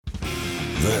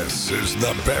This is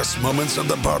the best moments of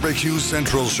the BBQ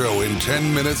Central Show in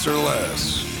 10 minutes or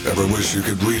less. Ever wish you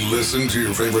could re-listen to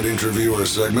your favorite interview or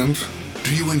segment?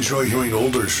 Do you enjoy hearing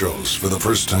older shows for the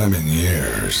first time in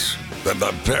years? Then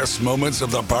the best moments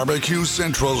of the BBQ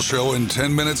Central Show in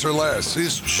 10 minutes or less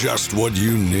is just what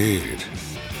you need.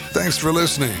 Thanks for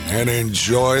listening and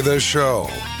enjoy the show.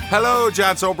 Hello,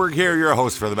 John Solberg here, your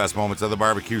host for the best moments of the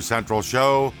BBQ Central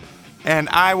Show. And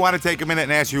I want to take a minute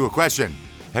and ask you a question.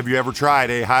 Have you ever tried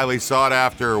a highly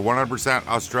sought-after 100%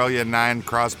 Australian 9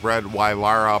 crossbred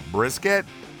Wylarah brisket?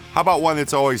 How about one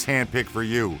that's always handpicked for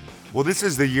you? Well, this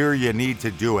is the year you need to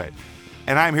do it.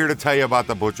 And I'm here to tell you about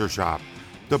The Butcher Shop.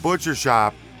 The Butcher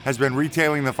Shop has been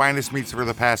retailing the finest meats for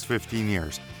the past 15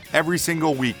 years. Every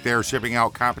single week, they're shipping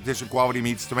out competition-quality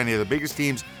meats to many of the biggest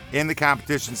teams in the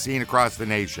competition scene across the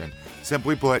nation.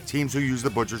 Simply put, teams who use The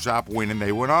Butcher Shop win, and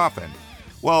they win often.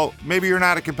 Well, maybe you're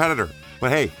not a competitor,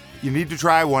 but hey, you need to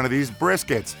try one of these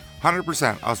briskets.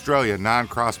 100% Australian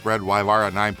non-crossbred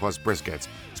Wylarah 9 Plus briskets.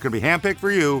 It's going to be handpicked for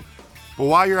you, but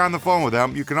while you're on the phone with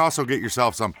them, you can also get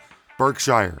yourself some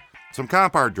Berkshire, some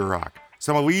Compard Duroc,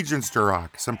 some Allegiance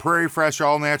Duroc, some Prairie Fresh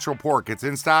all-natural pork. It's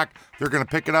in stock. They're going to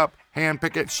pick it up,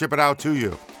 handpick it, ship it out to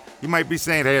you. You might be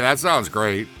saying, hey, that sounds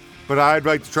great, but I'd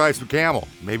like to try some camel,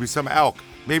 maybe some elk,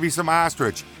 maybe some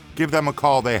ostrich. Give them a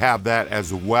call. They have that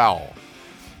as well.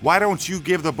 Why don't you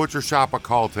give the Butcher Shop a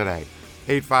call today?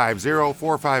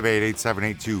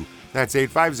 850-458-8782. That's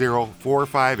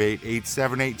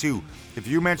 850-458-8782. If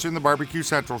you mention the BBQ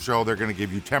Central Show, they're going to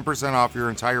give you 10% off your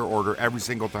entire order every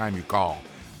single time you call.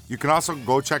 You can also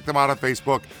go check them out on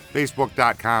Facebook,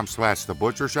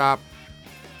 facebook.com/thebutchershop.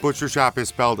 Butcher Shop is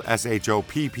spelled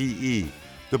S-H-O-P-P-E.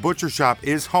 The Butcher Shop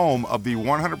is home of the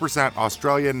 100%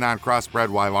 Australian non-crossbred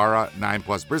Wylarah 9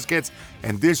 Plus briskets,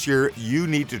 and this year you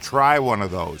need to try one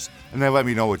of those, and then let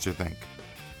me know what you think.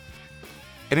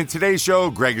 And in today's show,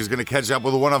 Greg is going to catch up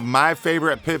with one of my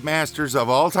favorite pit masters of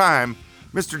all time,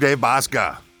 Mr. Dave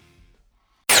Bosca.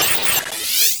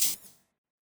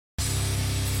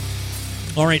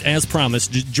 All right, as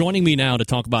promised, joining me now to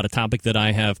talk about a topic that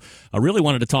I have really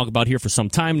wanted to talk about here for some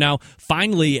time now.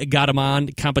 Finally got him on,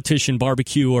 competition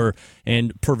barbecuer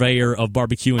and purveyor of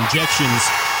barbecue injections,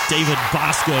 David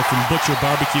Bosca from Butcher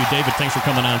Barbecue. David, thanks for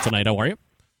coming on tonight. How are you?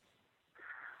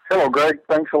 Hello, Greg.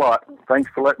 Thanks a lot.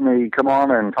 Thanks for letting me come on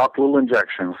and talk a little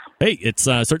injections. Hey, it's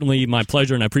certainly my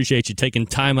pleasure, and I appreciate you taking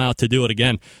time out to do it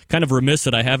again. Kind of remiss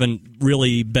that I haven't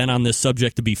really been on this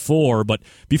subject before, but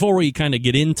before we kind of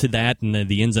get into that and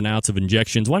the ins and outs of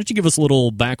injections, why don't you give us a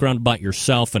little background about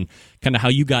yourself and kind of how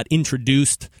you got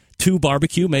introduced to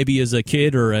barbecue, maybe as a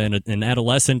kid or an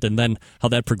adolescent, and then how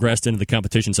that progressed into the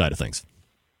competition side of things.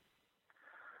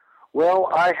 Well,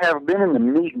 I have been in the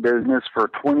meat business for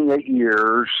 28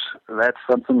 years. That's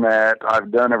something that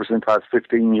I've done ever since I was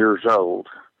 15 years old.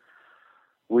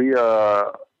 We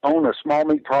own a small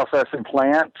meat processing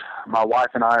plant. My wife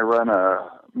and I run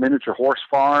a miniature horse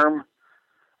farm,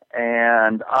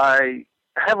 and I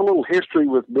have a little history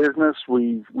with business.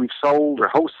 We've sold or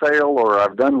wholesale, or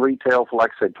I've done retail for,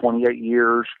 like I said, 28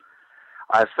 years.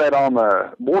 I sat on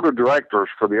the board of directors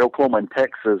for the Oklahoma and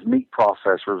Texas Meat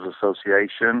Processors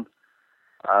Association.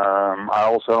 I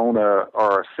also own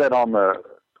sit on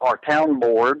our town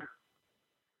board.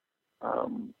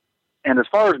 And as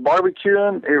far as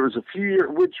barbecuing, it was a few years,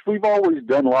 which we've always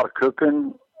done a lot of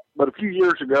cooking, but a few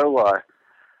years ago,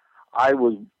 I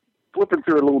was flipping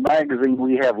through a little magazine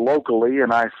we have locally,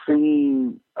 and I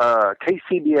seen a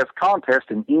KCBS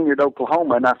contest in Enid,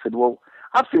 Oklahoma, and I said, well,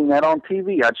 I've seen that on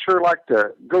TV. I'd sure like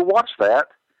to go watch that.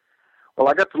 Well,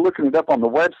 I got to looking it up on the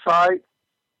website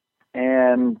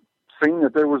and seen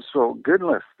that there was, oh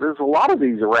goodness, there's a lot of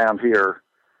these around here.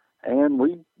 And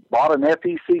we bought an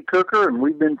FEC cooker, and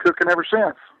we've been cooking ever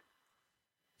since.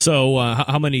 So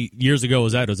how many years ago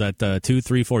was that? Was that 2,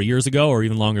 3, 4 years ago, or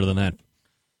even longer than that?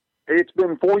 It's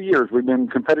been 4 years. We've been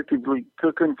competitively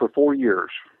cooking for 4 years.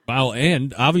 Wow,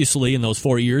 and obviously in those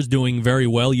 4 years doing very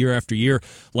well year after year.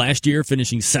 Last year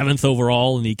finishing 7th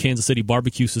overall in the Kansas City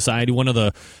Barbecue Society, one of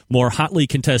the more hotly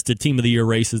contested Team of the Year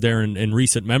races there in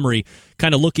recent memory.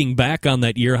 Kind of looking back on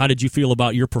that year, how did you feel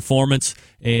about your performance,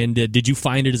 and did you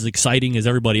find it as exciting as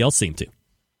everybody else seemed to?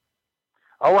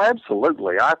 Oh,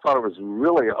 absolutely. I thought it was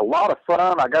really a lot of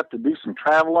fun. I got to do some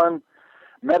traveling.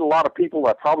 Met a lot of people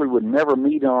I probably would never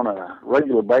meet on a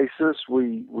regular basis.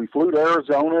 We flew to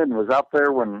Arizona and was out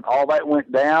there when all that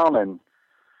went down, and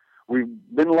we've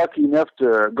been lucky enough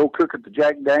to go cook at the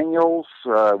Jack Daniels.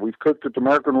 We've cooked at the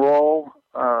American Royal.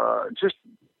 Just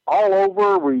all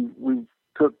over. We've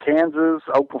cooked Kansas,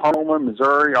 Oklahoma,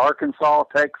 Missouri, Arkansas,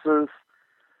 Texas.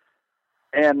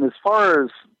 And as far as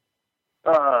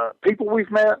people we've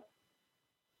met,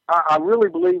 I really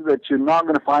believe that you're not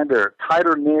going to find a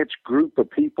tighter niche group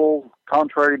of people,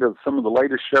 contrary to some of the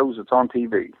latest shows that's on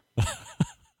TV.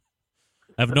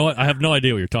 I have no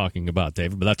idea what you're talking about,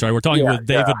 David, but that's right. We're talking with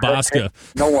David Bosca.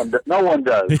 No one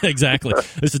does. Exactly.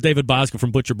 This is David Bosca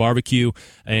from Butcher Barbecue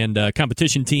and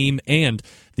competition team and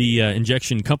the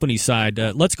injection company side.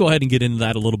 Let's go ahead and get into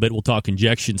that a little bit. We'll talk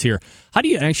injections here. How do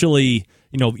you actually,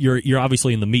 you're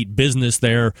obviously in the meat business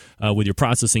there with your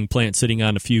processing plant sitting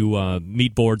on a few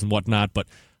meat boards and whatnot, but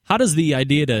how does the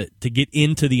idea to get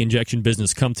into the injection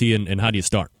business come to you, and how do you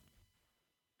start?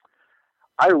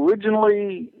 I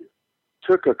originally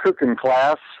took a cooking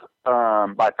class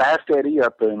by Fast Eddie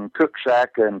up in Cook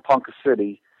Shack in Ponca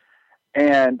City,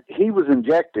 and he was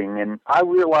injecting, and I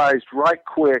realized right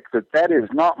quick that is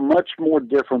not much more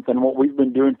different than what we've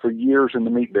been doing for years in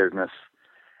the meat business.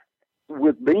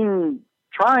 With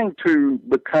trying to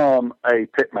become a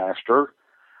pitmaster,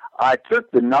 I took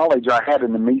the knowledge I had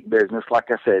in the meat business, like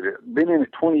I said, been in it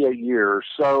 28 years,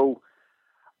 so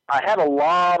I had a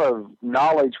lot of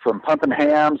knowledge from pumping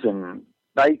hams and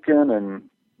bacon and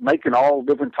making all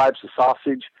different types of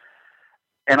sausage.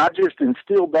 And I just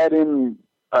instilled that in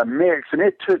a mix. And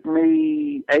it took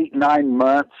me 8-9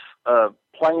 months of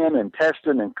playing and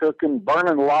testing and cooking,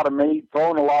 burning a lot of meat,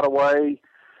 throwing a lot away.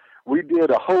 We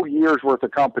did a whole year's worth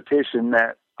of competition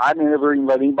that I never even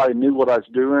let anybody knew what I was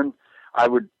doing. I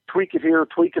would tweak it here,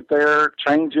 tweak it there,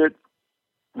 change it.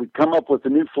 We'd come up with a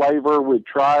new flavor. We'd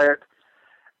try it.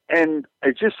 And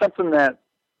it's just something that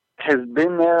has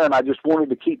been there, and I just wanted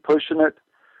to keep pushing it.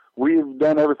 We've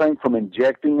done everything from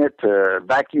injecting it to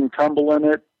vacuum tumbling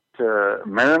it to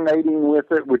marinating with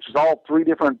it, which is all three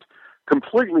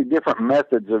completely different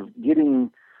methods of getting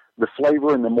the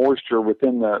flavor and the moisture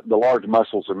within the large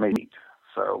muscles of meat.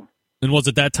 So, and was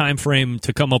it that time frame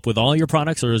to come up with all your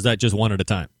products, or is that just one at a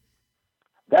time?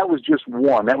 That was just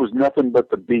one. That was nothing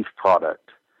but the beef product.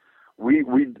 We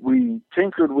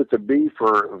tinkered with the beef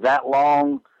for that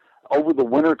long. Over the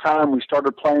wintertime, we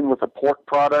started playing with a pork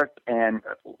product, and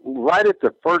right at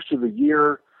the first of the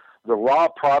year, the raw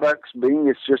products, being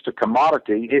it's just a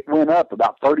commodity, it went up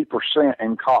about 30%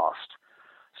 in cost.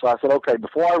 So I said, okay,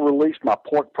 before I released my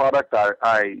pork product,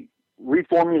 I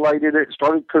reformulated it,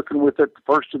 started cooking with it the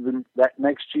first of that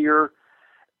next year.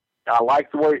 I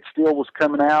liked the way it still was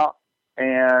coming out,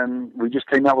 and we just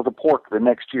came out with a pork the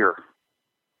next year.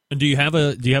 And do you have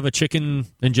a chicken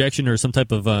injection or some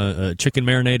type of chicken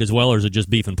marinade as well, or is it just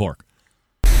beef and pork?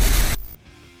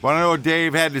 Want to know what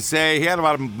Dave had to say? He had a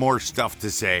lot more stuff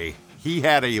to say. He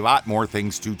had a lot more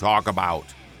things to talk about.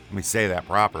 Let me say that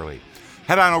properly.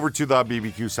 Head on over to the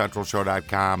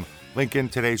bbqcentralshow.com. Link in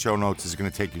today's show notes is going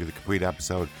to take you to the complete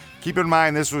episode. Keep in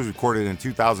mind, this was recorded in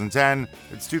 2010.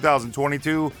 It's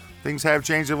 2022. Things have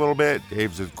changed a little bit.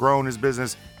 Dave's has grown his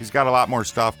business. He's got a lot more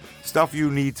stuff you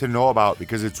need to know about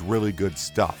because it's really good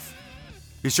stuff.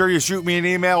 Be sure you shoot me an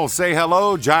email. Say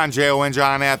hello, John,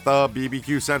 John at the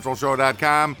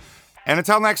bbqcentralshow.com. And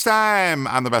until next time,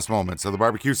 on the best moments of the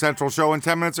Barbecue Central Show in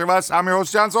 10 minutes or less, I'm your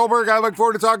host, John Solberg. I look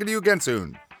forward to talking to you again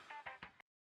soon.